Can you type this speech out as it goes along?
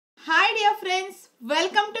friends,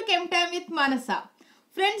 welcome to Chem Time with Manasa.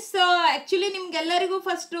 Friends, actually ನಿಮಗೆಲ್ಲರಿಗೂ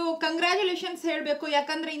first congratulations ಹೇಳಬೇಕು.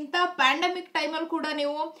 ಯಾಕಂದ್ರೆ ಇಂಥ ಪ್ಯಾಂಡಮಿಕ್ ಟೈಮಲ್ಲಿ ಕೂಡ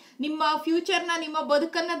ನೀವು ನಿಮ್ಮ ಫ್ಯೂಚರ್ನ ನಿಮ್ಮ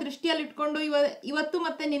ಬದುಕನ್ನ ದೃಷ್ಟಿಯಲ್ಲಿ ಇಟ್ಕೊಂಡು ಇವತ್ತು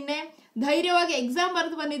ಮತ್ತೆ ನಿನ್ನೆ ಧೈರ್ಯವಾಗಿ ಎಕ್ಸಾಮ್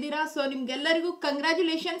ಬರೆದು ಬಂದಿದ್ದೀರಾ. ಸೊ ನಿಮ್ಗೆಲ್ಲರಿಗೂ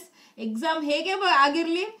ಕಂಗ್ರಾಚುಲೇಷನ್ಸ್. ಎಕ್ಸಾಮ್ ಹೇಗೆ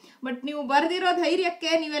ಆಗಿರಲಿ, ಬಟ್ ನೀವು ಬರೆದಿರೋ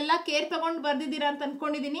ಧೈರ್ಯಕ್ಕೆ ನೀವೆಲ್ಲ ಕೇರ್ ತಗೊಂಡು ಬರ್ದಿದ್ದೀರಾ ಅಂತ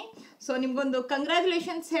ಅನ್ಕೊಂಡಿದ್ದೀನಿ. ಸೊ ನಿಮ್ಗೊಂದು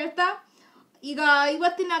ಕಂಗ್ರಾಚುಲೇಷನ್ಸ್ ಹೇಳ್ತಾ ಈಗ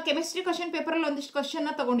ಇವತ್ತಿನ ಕೆಮಿಸ್ಟ್ರಿ ಕ್ವಶನ್ ಪೇಪರಲ್ಲಿ ಒಂದಿಷ್ಟು ಕ್ವಶನ್ನ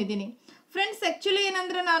ತಗೊಂಡಿದ್ದೀನಿ. ಫ್ರೆಂಡ್ಸ್, ಆ್ಯಕ್ಚುಲಿ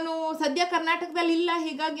ಏನಂದ್ರೆ ನಾನು ಸದ್ಯ ಕರ್ನಾಟಕದಲ್ಲಿ ಇಲ್ಲ,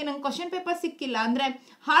 ಹೀಗಾಗಿ ನಂಗೆ ಕ್ವಶನ್ ಪೇಪರ್ ಸಿಕ್ಕಿಲ್ಲ, ಅಂದರೆ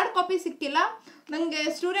ಹಾರ್ಡ್ ಕಾಪಿ ಸಿಕ್ಕಿಲ್ಲ. ನನಗೆ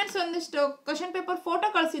ಸ್ಟೂಡೆಂಟ್ಸ್ ಒಂದಿಷ್ಟು ಕ್ವಶನ್ ಪೇಪರ್ ಫೋಟೋ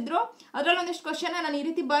ಕಳಿಸಿದ್ರು, ಅದರಲ್ಲಿ ಒಂದಿಷ್ಟು ಕ್ವಶನ್ನ ನಾನು ಈ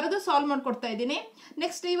ರೀತಿ ಬರೆದು ಸಾಲ್ವ್ ಮಾಡ್ಕೊಡ್ತಾ ಇದ್ದೀನಿ.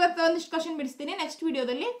 ನೆಕ್ಸ್ಟ್ ಇವತ್ತು ಒಂದಿಷ್ಟು ಕ್ವಶನ್ ಬಿಡಿಸ್ತೀನಿ ನೆಕ್ಸ್ಟ್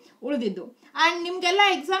ವಿಡಿಯೋದಲ್ಲಿ ಉಳಿದಿದ್ದು. ಆ್ಯಂಡ್ ನಿಮಗೆಲ್ಲ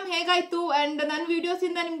ಎಕ್ಸಾಮ್ ಹೇಗಾಯಿತು ಆ್ಯಂಡ್ ನನ್ನ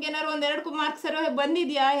ವೀಡಿಯೋಸಿಂದ ನಿಮ್ಗೆ ಏನಾದ್ರು ಒಂದೆರಡು ಮಾರ್ಕ್ಸ್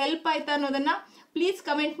ಬಂದಿದೆಯಾ, ಹೆಲ್ಪ್ ಆಯ್ತಾ ಅನ್ನೋದನ್ನು ಪ್ಲೀಸ್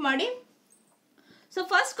ಕಮೆಂಟ್ ಮಾಡಿ. ಸೊ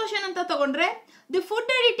ಫಸ್ಟ್ ಕ್ವಶನ್ ಅಂತ ತಗೊಂಡ್ರೆ, the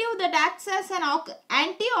food additive that acts as an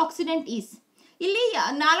aunty accident is. ಇಲ್ಲಿ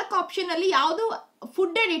 4 ಆಪ್ಷನ್ ಅಲ್ಲಿ ಯಾವುದು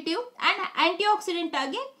food additive and aunty accident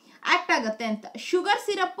ಆಗಿ ಆಕ್ಟ್ ಆಗುತ್ತೆ ಅಂತ. ಶುಗರ್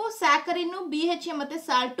ಸಿರಪ್, ಸ್ಯಾಕರಿನ್, BHA ಮತ್ತೆ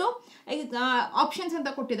ಸಾಲ್ಟು ಆಪ್ಷನ್ಸ್ ಅಂತ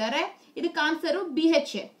ಕೊಟ್ಟಿದ್ದಾರೆ. ಇದಕ್ಕೆ ಆನ್ಸರು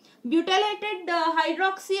BHA. ಬ್ಯೂಟೈಲೇಟೆಡ್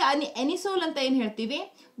ಹೈಡ್ರಾಕ್ಸಿ ಎನಿಸೋಲ್ ಅಂತ ಏನ್ ಹೇಳ್ತೀವಿ,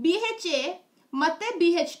 BHA ಮತ್ತೆ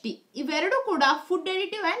BHT ಇವೆರಡು ಕೂಡ food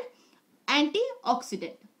additive and aunty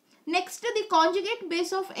accident. Next the conjugate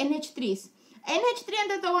base of NH3s. NH3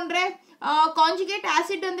 ಅಂತ ತಗೊಂಡ್ರೆ ಕಾಂಜುಗೇಟ್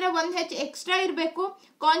ಆಸಿಡ್ ಅಂದ್ರೆ 1 H ಎಕ್ಸ್ಟ್ರಾ ಇರಬೇಕು,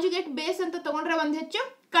 ಕಾಂಜುಗೇಟ್ ಬೇಸ್ ಅಂತ ತಗೊಂಡ್ರೆ 1 H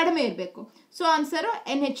ಕಡಿಮೆ ಇರಬೇಕು. So answer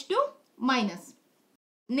NH2 minus.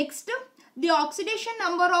 Next the oxidation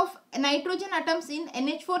number of nitrogen atoms in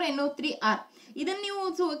NH4NO3 R. ಇದನ್ನ ನೀವು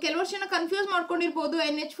ಕೆಲವು ವರ್ಷನ ಕನ್ಫ್ಯೂಸ್ ಮಾಡ್ಕೊಂಡಿರ್ಬೋದು,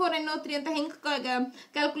 NH4NO3 ಅಂತ ಹೆಂಗ್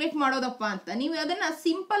ಕ್ಯಾಲ್ಕುಲೇಟ್ ಮಾಡೋದಪ್ಪ ಅಂತ. ನೀವು ಅದನ್ನ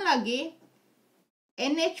ಸಿಂಪಲ್ ಆಗಿ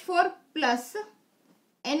NH4 ಪ್ಲಸ್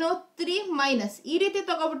NO3 ಮೈನಸ್ ಈ ರೀತಿ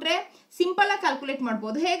ತಗೋಬಿಟ್ರೆ ಸಿಂಪಲ್ ಆಗಿ ಕ್ಯಾಲ್ಕುಲೇಟ್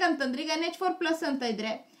ಮಾಡ್ಬೋದು. ಹೇಗಂತಂದ್ರೆ ಈಗ NH4 ಪ್ಲಸ್ ಅಂತ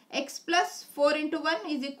ಇದ್ರೆ x plus 4 into 1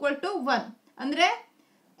 is equal to 1, ಅಂದ್ರೆ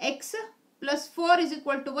x plus 4 is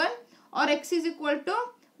equal to 1 R x is equal to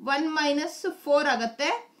 1 minus 4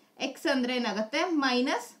 ಆಗುತ್ತೆ. x ಅಂದ್ರೆ ಏನಾಗುತ್ತೆ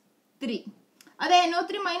ಮೈನಸ್ 3. ಅದೇ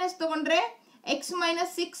NO3 ಮೈನಸ್ ತಗೊಂಡ್ರೆ x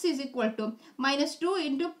minus 6 is equal to minus 2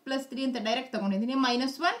 into plus 3 ಅಂತ direct ತಗೊಂಡಿದ್ದೀನಿ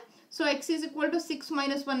minus 1. So x is equal to 6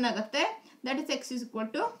 minus 1 ಆಗುತ್ತೆ. That is x is equal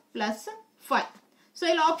to plus 5. So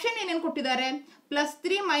ಇಲ್ಲಿ option ಏನೇನು ಕೊಟ್ಟಿದ್ದಾರೆ, ಪ್ಲಸ್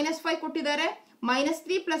 3 ಮೈನಸ್ 5 ಕೊಟ್ಟಿದ್ದಾರೆ, ಮೈನಸ್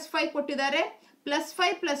 3 ಪ್ಲಸ್ 5 ಕೊಟ್ಟಿದ್ದಾರೆ, plus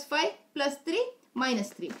 5 plus 5 plus 3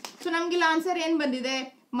 minus 3. So ನಮ್ಗಿಲ್ಲ answer ಏನ್ ಬಂದಿದೆ,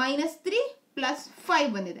 ಮೈನಸ್ 3 ಪ್ಲಸ್ 5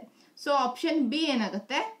 ಬಂದಿದೆ. ಸೊ ಆಪ್ಷನ್ ಬಿ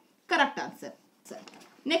ಏನಾಗುತ್ತೆ ಕರೆಕ್ಟ್ ಆನ್ಸರ್.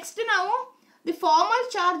 ನೆಕ್ಸ್ಟ್ ನಾವು the formal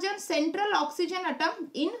charge on central oxygen atom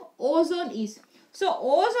in ozone is. So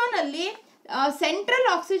ozone ಅಲ್ಲಿ ಸೆಂಟ್ರಲ್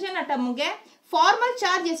ಆಕ್ಸಿಜನ್ ಅಟಮ್ಗೆ ಫಾರ್ಮಲ್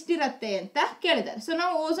ಚಾರ್ಜ್ ಎಷ್ಟಿರತ್ತೆ ಅಂತ ಕೇಳಿದ್ದಾರೆ. So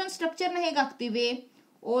ನಾವು ozone ಸ್ಟ್ರಕ್ಚರ್ನ ಹೇಗೆ ಹಾಕ್ತೀವಿ,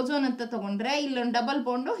 ಓಝೋನ್ ಅಂತ ತಗೊಂಡ್ರೆ ಇಲ್ಲೊಂದು ಡಬಲ್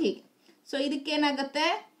ಬಾಂಡು ಹೀಗೆ. So ಇದಕ್ಕೇನಾಗುತ್ತೆ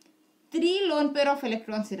 3 lone pair of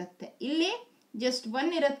electrons ಇರುತ್ತೆ, ಇಲ್ಲಿ ಜಸ್ಟ್ 1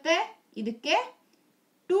 ಇರುತ್ತೆ, ಇದಕ್ಕೆ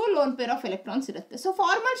 2 ಲೋನ್ ಪೇರ್ ಆಫ್ ಎಲೆಕ್ಟ್ರಾನ್ಸ್ ಇರುತ್ತೆ. ಸೊ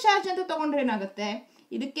ಫಾರ್ಮಲ್ ಚಾರ್ಜ್ ಅಂತ ತಗೊಂಡ್ರೆ ಏನಾಗುತ್ತೆ,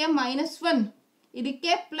 ಇದಕ್ಕೆ ಮೈನಸ್ 1,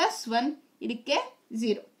 ಇದಕ್ಕೆ ಪ್ಲಸ್ 1, ಇದಕ್ಕೆ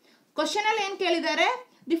 0. ಕ್ವಶನ್ ಅಲ್ಲಿ ಏನ್ ಕೇಳಿದ್ದಾರೆ,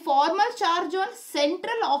 the formal charge on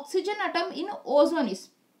central oxygen atom in ozone is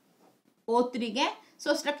O3ಗೆ. So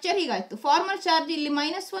structure ಹೀಗಾಯ್ತು, formal charge ಇಲ್ಲಿ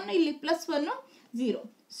ಮೈನಸ್ 1, ಇಲ್ಲಿ ಪ್ಲಸ್ 1, 0.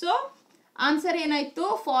 ಸೊ ಆನ್ಸರ್ ಏನಾಯ್ತು,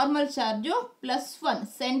 formal charge plus 1,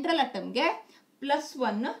 central ಅಟಮ್ಗೆ plus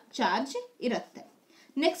 1 charge ಇರುತ್ತೆ.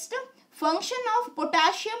 Next function of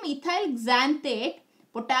potassium ethyl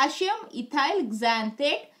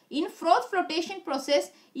ಗ್ಸಾಂಥೇಟ್ in ಫ್ರೋತ್ flotation process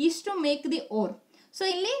is to make the or. So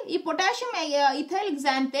ಇಲ್ಲಿ ಈ potassium ethyl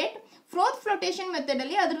ಗ್ಸಾಂಥೇಟ್ ಫ್ರೋತ್ flotation method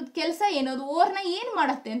ಅಲ್ಲಿ ಅದ್ರದ್ದು ಕೆಲಸ ಏನದು, ಓರ್ನ ಏನ್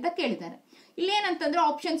ಮಾಡುತ್ತೆ ಅಂತ ಕೇಳಿದ್ದಾರೆ. ಇಲ್ಲಿ ಏನಂತಂದ್ರೆ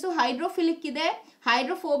ಆಪ್ಷನ್ಸ್ ಹೈಡ್ರೋಫಿಲಿಕ್ ಇದೆ,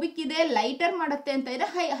 ಹೈಡ್ರೋಫೋಬಿಕ್ ಇದೆ, ಲೈಟರ್ ಮಾಡುತ್ತೆ ಅಂತ ಇದೆ,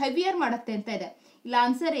 ಹೆವಿಯರ್ ಮಾಡುತ್ತೆ ಅಂತ ಇದೆ. ಇಲ್ಲ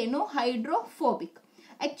ಆನ್ಸರ್ ಏನು, ಹೈಡ್ರೋಫೋಬಿಕ್.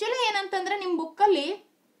 ಆಕ್ಚುಲಿ ಏನಂತಂದ್ರೆ ನಿಮ್ ಬುಕ್ಕಲ್ಲಿ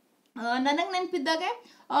ನನಗೆ ನೆನಪಿದ್ದಾಗೆ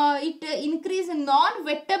ಇಟ್ ಇನ್ಕ್ರೀಸ್ ನಾನ್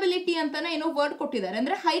ವೆಟ್ಟಬಿಲಿಟಿ ಅಂತಾನೆ ಏನೋ ವರ್ಡ್ ಕೊಟ್ಟಿದ್ದಾರೆ.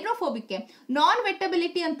 ಅಂದ್ರೆ ಹೈಡ್ರೋಫೋಬಿಕ್ ನಾನ್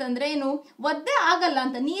ವೆಟ್ಟಬಿಲಿಟಿ ಅಂತಂದ್ರೆ ಏನು, ಒದ್ದೆ ಆಗಲ್ಲ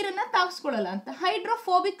ಅಂತ, ನೀರನ್ನ ತಾಗಿಸ್ಕೊಳ್ಳಲ್ಲ ಅಂತ.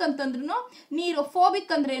 ಹೈಡ್ರೋಫೋಬಿಕ್ ಅಂತಂದ್ರೂ ನೀರು,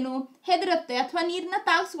 ಫೋಬಿಕ್ ಅಂದ್ರೆ ಏನು, ಹೆದರುತ್ತೆ ಅಥವಾ ನೀರನ್ನ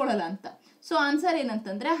ತಾಗಿಸ್ಕೊಳ್ಳಲ್ಲ ಅಂತ. ಸೊ ಆನ್ಸರ್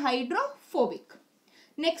ಏನಂತಂದ್ರೆ ಹೈಡ್ರೋಫೋಬಿಕ್.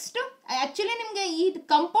 ನೆಕ್ಸ್ಟ್ ಆಕ್ಚುಲಿ ನಿಮ್ಗೆ ಈ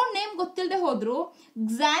ಕಂಪೌಂಡ್ ನೇಮ್ ಗೊತ್ತಿಲ್ಲದೆ ಹೋದ್ರು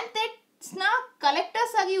ಗ್ಸಾಂಥೇಟ್ಸ್ ನ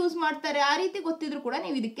ಕಲೆಕ್ಟರ್ಸ್ ಆಗಿ ಯೂಸ್ ಮಾಡ್ತಾರೆ, ಆ ರೀತಿ ಗೊತ್ತಿದ್ರು ಕೂಡ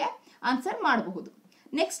ನೀವು ಇದಕ್ಕೆ ಆನ್ಸರ್ ಮಾಡಬಹುದು.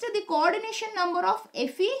 Next, the coordination number of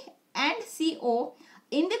Fe and CO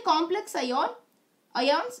in the complex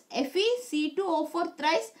ions FeC2O4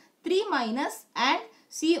 thrice 3 minus and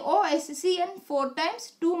COSCN 4 times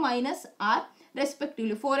 2 minus are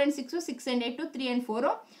respectively 4 and 6, 6 and 8, 3 and 4,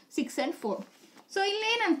 6 and 4. So ಇಲ್ಲಿ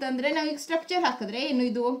ಏನಂತಂದ್ರೆ ನಾವು ಈಗ ಸ್ಟ್ರಕ್ಚರ್ ಹಾಕಿದ್ರೆ ಏನು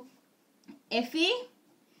ಇದು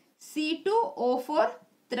FeC2O4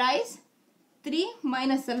 thrice 3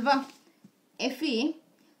 minus ಅಲ್ವಾ, Fe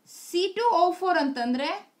C2O4 ಅಂತಂದ್ರೆ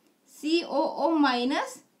COO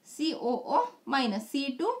minus COO minus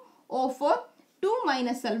C2O4 2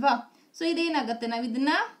 minus ಅಲ್ವಾ. ಸೊ ಇದೇನಾಗುತ್ತೆ, ನಾವು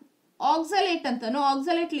ಇದನ್ನ ಆಕ್ಸಲೇಟ್ ಅಂತಾನು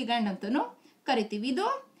ಆಕ್ಸಲೇಟ್ ಲಿಗ್ಯಾಂಡ್ ಅಂತಾನು ಕರಿತೀವಿ. ಇದು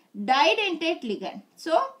ಡೈಡೆಂಟೇಟ್ ಲಿಗ್ಯಾಂಡ್.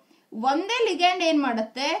 ಸೊ ಒಂದೇ ಲಿಗ್ಯಾಂಡ್ ಏನ್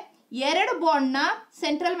ಮಾಡುತ್ತೆ, ಎರಡು ಬಾಂಡ್ ನ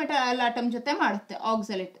ಸೆಂಟ್ರಲ್ ಮೆಟಲ್ ಆಟಮ್ ಜೊತೆ ಮಾಡುತ್ತೆ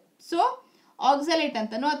ಆಕ್ಸಲೇಟ್. ಸೊ ಆಕ್ಸಲೇಟ್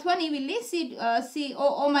ಅಂತಾನು ಅಥವಾ ನೀವು ಇಲ್ಲಿ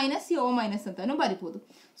COO ಮೈನಸ್ CO ಮೈನಸ್ ಅಂತಾನು ಬರಿಬಹುದು.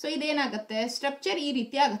 ಸೊ ಇದೇನಾಗುತ್ತೆ, ಸ್ಟ್ರಕ್ಚರ್ ಈ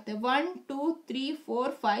ರೀತಿ ಆಗುತ್ತೆ. 1 2 3 4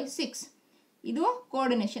 5 6. ಇದು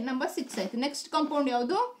ಕೋಆರ್ಡಿನೇಷನ್ ನಂಬರ್ 6 ಆಯ್ತು. ನೆಕ್ಸ್ಟ್ ಕಾಂಪೌಂಡ್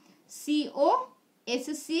ಯಾವುದು,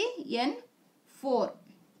 COSCN4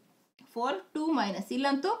 2 ಮೈನಸ್.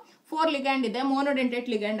 ಇಲ್ಲಂತೂ 4 ಲಿಗ್ಯಾಂಡ್ ಇದೆ, ಮೋನೋಡೆಂಟೇಟ್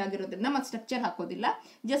ಲಿಗ್ಯಾಂಡ್ ಆಗಿರೋದ್ರಿಂದ ಮತ್ತೆ ಸ್ಟ್ರಕ್ಚರ್ ಹಾಕೋದಿಲ್ಲ.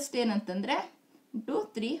 ಜಸ್ಟ್ ಏನಂತಂದ್ರೆ 2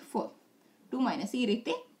 3 4 2 ಮೈನಸ್ ಈ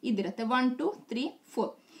ರೀತಿ ಇದಿರುತ್ತೆ. 1 2 3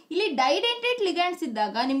 4. ಇಲ್ಲಿ ಡೈಡೆಂಟೇಟ್ ಲಿಗ್ಯಾಂಡ್ಸ್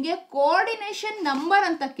ಇದ್ದಾಗ ನಿಮಗೆ ಕೋಆರ್ಡಿನೇಷನ್ ನಂಬರ್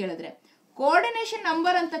ಅಂತ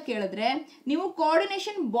ಕೇಳಿದ್ರೆ ನೀವು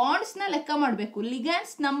ಕೋಆರ್ಡಿನೇಷನ್ ಬಾಂಡ್ಸ್ ನ ಲೆಕ್ಕ ಮಾಡಬೇಕು,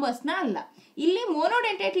 ಲಿಗ್ಯಾಂಡ್ಸ್ ನಂಬರ್ಸ್ ನ ಅಲ್ಲ. ಇಲ್ಲಿ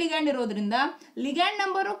ಮೋನೋಡೆಂಟೇಟ್ ಲಿಗ್ಯಾಂಡ್ ಇರೋದ್ರಿಂದ ligand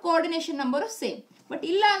number coordination number same. But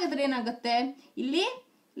ಇಲ್ಲ ಆಗಿದ್ರೆ ಏನಾಗುತ್ತೆ, ಇಲ್ಲಿ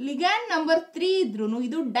ಲಿಗ್ಯಾಂಡ್ ನಂಬರ್ 3 ಇದ್ರೂ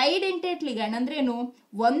ಇದು ಡೈಡೆಂಟೇಟ್ ಲಿಗ್ಯಾಂಡ್ ಅಂದ್ರೆ ಏನು,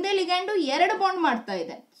 ಒಂದೇ ಲಿಗ್ಯಾಂಡು ಎರಡು ಬಾಂಡ್ ಮಾಡ್ತಾ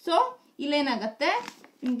ಇದೆ. ಸೊ ಇಲ್ಲೇನಾಗತ್ತೆ,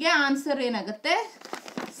 ನಿಮಗೆ ಆನ್ಸರ್ ಏನಾಗುತ್ತೆ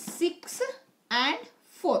 6 and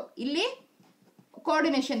 4. ಇಲ್ಲಿ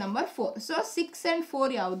ಕೋಆರ್ಡಿನೇಷನ್ ನಂಬರ್ 4. ಸೊ 6 and 4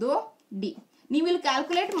 ಯಾವುದು, ಡಿ. ನೀವು ಇಲ್ಲಿ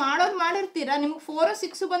ಕ್ಯಾಲ್ಕುಲೇಟ್ ಮಾಡಿರ್ತೀರಾ, ನಿಮ್ಗೆ 4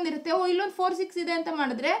 6 ಬಂದಿರುತ್ತೆ. ಓ ಇಲ್ಲೊಂದು 4 6 ಇದೆ ಅಂತ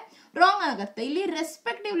ಮಾಡಿದ್ರೆ ರಾಂಗ್ ಆಗುತ್ತೆ. ಇಲ್ಲಿ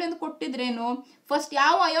ರೆಸ್ಪೆಕ್ಟಿವ್ಲಿ ಅಂತ ಕೊಟ್ಟಿದ್ರೇನು, ಫಸ್ಟ್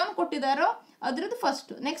ಯಾವ ಅಯಾನ್ ಕೊಟ್ಟಿದಾರೋ ಅದ್ರದ್ದು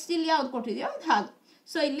ಫಸ್ಟ್, ನೆಕ್ಸ್ಟ್ ಇಲ್ಲಿ ಯಾವ್ದು ಕೊಟ್ಟಿದೆಯೋ ಅದು ಹಾಗೆ.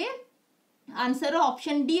 ಸೊ ಇಲ್ಲಿ ಆನ್ಸರ್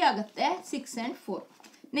ಆಪ್ಷನ್ ಡಿ ಆಗುತ್ತೆ, 6 and 4.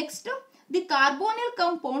 Next, the carbonyl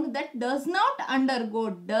compound that does not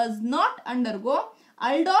undergo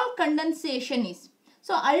aldol condensation is.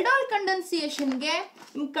 So aldol ಕಂಡೆನ್ಸಿಯೇಷನ್ಗೆ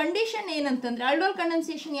condition ಏನಂತಂದ್ರೆ, aldol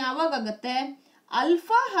ಕಂಡೆನ್ಸಿಯೇಷನ್ ಯಾವಾಗ ಆಗುತ್ತೆ,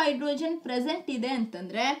 ಅಲ್ಫಾ ಹೈಡ್ರೋಜನ್ ಪ್ರೆಸೆಂಟ್ ಇದೆ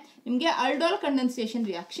ಅಂತಂದ್ರೆ ನಿಮಗೆ aldol ಕಂಡೆನ್ಸಿಯೇಷನ್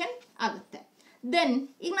ರಿಯಾಕ್ಷನ್ ಆಗುತ್ತೆ. ದೆನ್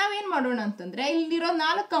ಈಗ ನಾವೇನ್ ಮಾಡೋಣ ಅಂತಂದ್ರೆ, ಇಲ್ಲಿರೋ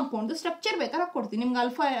 4 ಕಾಂಪೌಂಡ್ ಸ್ಟ್ರಕ್ಚರ್ ಬೇಕಾದ್ರೆ ಕೊಡ್ತೀನಿ ನಿಮ್ಗೆ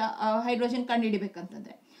alpha hydrogen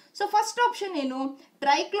ಕಂಡುಹಿಡಿಬೇಕಂತಂದ್ರೆ. So first option ಏನು,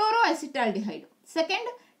 trichloro acetaldehyde. Second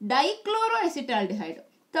dichloro acetaldehyde.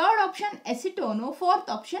 Third option ಎಸಿಟೋನು. Fourth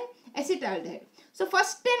option ಎಸಿಟಾಲ್ಡಿಹೈಡ್. So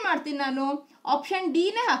first ಏನ್ ಮಾಡ್ತೀನಿ ನಾನು, ಆಪ್ಷನ್ ಡಿ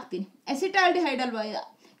ನೇ ಹಾಕ್ತೀನಿ, ಎಸಿಟಾಲ್ಡಿಹೈಡ್ ಅಲ್ವಾ.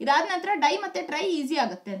 ಇದಾದ ನಂತರ ಡೈ ಮತ್ತೆ ಟ್ರೈ ಈಸಿ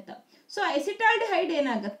ಆಗುತ್ತೆ ಅಂತ. ಸೊ ಎಸಿಟಾಲ್ಡಿಹೈಡ್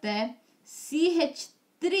ಏನಾಗುತ್ತೆ,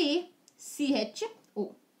 CH3CHO,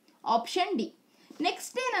 ಆಪ್ಷನ್ ಡಿ.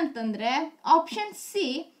 ನೆಕ್ಸ್ಟ್ ಏನಂತಂದ್ರೆ ಆಪ್ಷನ್ ಸಿ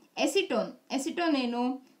ಎಸಿಟೋನ್. ಎಸಿಟೋನ್ ಏನು,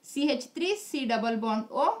 CH3C double bond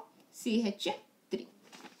O CH3.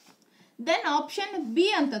 Then option B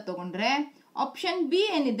ಅಂತ ತಗೊಂಡ್ರೆ, ಆಪ್ಷನ್ ಬಿ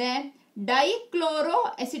ಏನಿದೆ, ಡೈಕ್ಲೋರೋ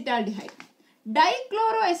ಎಸಿಟಾಲ್ಡಿಹೈಡ್.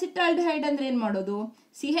 ಡೈಕ್ಲೋರೋ ಎಸಿಟಾಲ್ಡಿಹೈಡ್ ಅಂದ್ರೆ ಏನ್ ಮಾಡೋದು,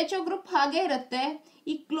 CHO ಗ್ರೂಪ್ ಹಾಗೆ ಇರುತ್ತೆ,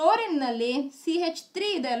 ಈ ಕ್ಲೋರಿನ್ ನಲ್ಲಿ CH3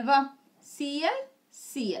 ಇದೆ ಅಲ್ವಾ, Cl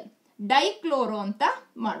ಡೈಕ್ಲೋರೋ ಅಂತ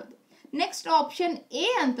ಮಾಡೋದು. ನೆಕ್ಸ್ಟ್ ಆಪ್ಷನ್ ಎ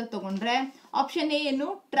ಅಂತ ತಗೊಂಡ್ರೆ, ಆಪ್ಷನ್ ಎ ಏನು,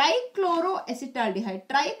 ಟ್ರೈಕ್ಲೋರೋ ಎಸಿಟಾಲ್ಡಿಹೈಡ್.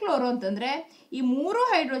 ಟ್ರೈಕ್ಲೋರೋ ಅಂತಂದ್ರೆ ಈ 3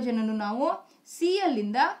 ಹೈಡ್ರೋಜನ್ ಅನ್ನು ನಾವು Cl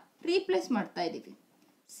ಇಂದ ರೀಪ್ಲೇಸ್ ಮಾಡ್ತಾ ಇದೀವಿ,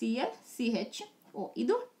 ClCHO.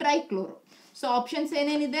 ಇದು ಟ್ರೈಕ್ಲೋರೋ. ಸೊ ಆಪ್ಷನ್ಸ್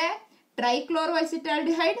ಏನೇನಿದೆ, ಟ್ರೈಕ್ಲೋರೋ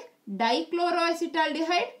ಎಸಿಟಾಲ್ಡಿಹೈಡ್, ಡೈಕ್ಲೋರೋ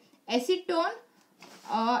ಎಸಿಟಾಲ್ಡಿಹೈಡ್,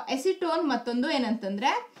 ಎಸಿಟೋನ್ ಮತ್ತೊಂದು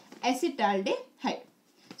ಏನಂತಂದ್ರೆ ಎಸಿಟಾಲ್ಡಿಹೈಡ್.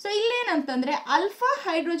 ಸೊ ಇಲ್ಲೇನಂತಂದ್ರೆ ಅಲ್ಫಾ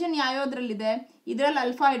ಹೈಡ್ರೋಜನ್ ಯಾವ್ಯಾವ್ದ್ರಲ್ಲಿದೆ, ಇದ್ರಲ್ಲಿ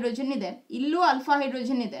ಅಲ್ಫಾ ಹೈಡ್ರೋಜನ್ ಇದೆ, ಇಲ್ಲೂ ಅಲ್ಫಾ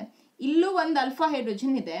ಹೈಡ್ರೋಜನ್ ಇದೆ, ಇಲ್ಲೂ ಒಂದು ಅಲ್ಫಾ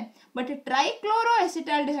ಹೈಡ್ರೋಜನ್ ಇದೆ. ಬಟ್ ಟ್ರೈಕ್ಲೋರೋ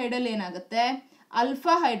ಎಸಿಟಾಲ್ಡಿಹೈಡ್ ಅಲ್ಲಿ ಏನಾಗುತ್ತೆ,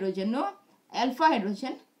 ಅಲ್ಫಾ ಹೈಡ್ರೋಜನ್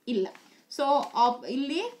ಇಲ್ಲ. ಸೊ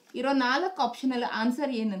ಇಲ್ಲಿ ಇರೋ 4 ಆಪ್ಷನ್ ಅಲ್ಲಿ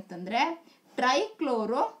ಆನ್ಸರ್ ಏನಂತಂದ್ರೆ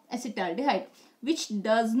trichloro ಎಸಿಟಾಲ್ಡಿಹೈಡ್, which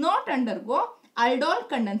does not undergo aldol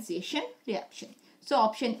condensation reaction. So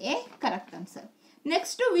option A correct answer.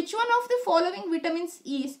 Next, which one of the following vitamins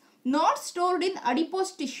is not stored in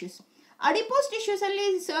adipose tissues? Adipose tissues ಅಲ್ಲಿ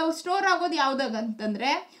store ಆಗೋದು ಯಾವ್ದಾಗ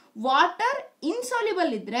ಅಂತಂದ್ರೆ, water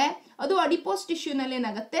insoluble ಇದ್ರೆ ಅದು adipose tissue ನಲ್ಲಿ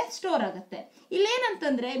ಏನಾಗುತ್ತೆ, store ಆಗುತ್ತೆ.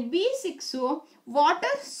 ಇಲ್ಲೇನಂತಂದ್ರೆ B6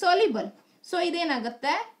 water soluble. So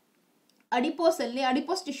ಇದೇನಾಗುತ್ತೆ,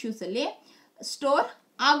 adipose tissues ಅಲ್ಲಿ store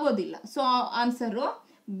ಆಗೋದಿಲ್ಲ. So answer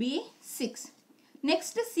B6.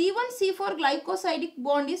 Next, C1C4 ಗ್ಲೈಕೋಸೈಡಿಕ್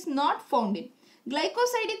bond is not found in.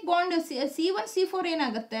 ಗ್ಲೈಕೋಸೈಡಿಕ್ bond C1C4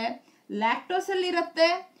 ಏನಾಗುತ್ತೆ, ಲ್ಯಾಕ್ಟೋಸ್ ಅಲ್ಲಿ ಇರುತ್ತೆ,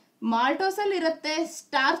 ಮಾಲ್ಟೋಸ್ ಅಲ್ಲಿ ಇರುತ್ತೆ,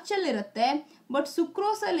 ಸ್ಟಾರ್ಚ್ ಅಲ್ಲಿ ಇರುತ್ತೆ. ಬಟ್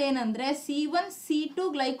ಸುಕ್ರೋಸ್ ಅಲ್ಲಿ ಏನಂದ್ರೆ C1C2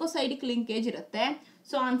 ಗ್ಲೈಕೋಸೈಡಿಕ್ ಲಿಂಕೇಜ್ ಇರುತ್ತೆ.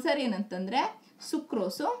 ಸೊ ಆನ್ಸರ್ ಏನಂತಂದ್ರೆ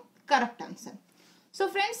ಸುಕ್ರೋಸು ಕರೆಕ್ಟ್ ಆನ್ಸರ್. ಸೊ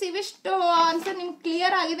ಫ್ರೆಂಡ್ಸ್, ಇವಿಷ್ಟು ಆನ್ಸರ್ ನಿಮ್ಗೆ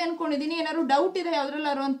ಕ್ಲಿಯರ್ ಆಗಿದೆ ಅನ್ಕೊಂಡಿದ್ದೀನಿ. ಏನಾದ್ರು ಡೌಟ್ ಇದೆ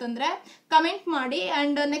ಯಾವ್ದ್ರಲ್ಲಾರು ಅಂತಂದ್ರೆ ಕಮೆಂಟ್ ಮಾಡಿ.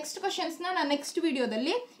 ಅಂಡ್ ನೆಕ್ಸ್ಟ್ ಕ್ವಶನ್ಸ್ನ ನಾನು ನೆಕ್ಸ್ಟ್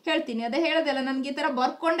ವಿಡಿಯೋದಲ್ಲಿ ಹೇಳ್ತೀನಿ. ಅದೇ ಹೇಳೋದಲ್ಲ, ನನಗೆ ಈ ಥರ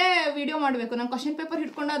ಬರ್ಕೊಂಡೇ ವಿಡಿಯೋ ಮಾಡಬೇಕು. ನಾನು ಕ್ವಶನ್ ಪೇಪರ್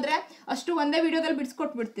ಹಿಡ್ಕೊಂಡೋದ್ರೆ ಅಷ್ಟು ಒಂದೇ ವಿಡಿಯೋದಲ್ಲಿ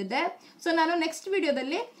ಬಿಡಿಸ್ಕೊಟ್ಬಿಡ್ತಿದ್ದೆ. ಸೊ ನಾನು ನೆಕ್ಸ್ಟ್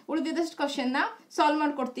ವಿಡಿಯೋದಲ್ಲಿ ಉಳಿದಿದ್ದಷ್ಟು ಕ್ವಶನ್ನ ಸಾಲ್ವ್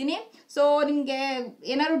ಮಾಡಿಕೊಡ್ತೀನಿ. ಸೊ ನಿಮಗೆ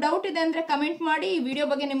ಏನಾದ್ರು ಡೌಟ್ ಇದೆ ಅಂದರೆ ಕಮೆಂಟ್ ಮಾಡಿ, ಈ ವಿಡಿಯೋ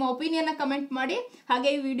ಬಗ್ಗೆ ನಿಮ್ಮ ಒಪಿನಿಯನ್ನ ಕಮೆಂಟ್ ಮಾಡಿ. ಹಾಗೆ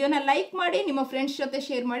ಈ ವಿಡಿಯೋನ ಲೈಕ್ ಮಾಡಿ, ನಿಮ್ಮ ಫ್ರೆಂಡ್ಸ್ ಜೊತೆ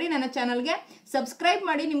ಶೇರ್ ಮಾಡಿ, ನನ್ನ ಚಾನಲ್ಗೆ ಸಬ್ಸ್ಕ್ರೈಬ್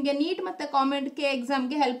ಮಾಡಿ. ನಿಮಗೆ ನೀಟ್ ಮತ್ತು ಕಾಮೆಂಟ್ಗೆ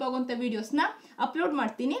ಎಕ್ಸಾಮ್ಗೆ ಹೆಲ್ಪ್ ಆಗುವಂಥ ವೀಡಿಯೋಸ್ನ ಅಪ್ಲೋಡ್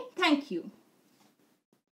ಮಾಡ್ತೀನಿ. Thank you.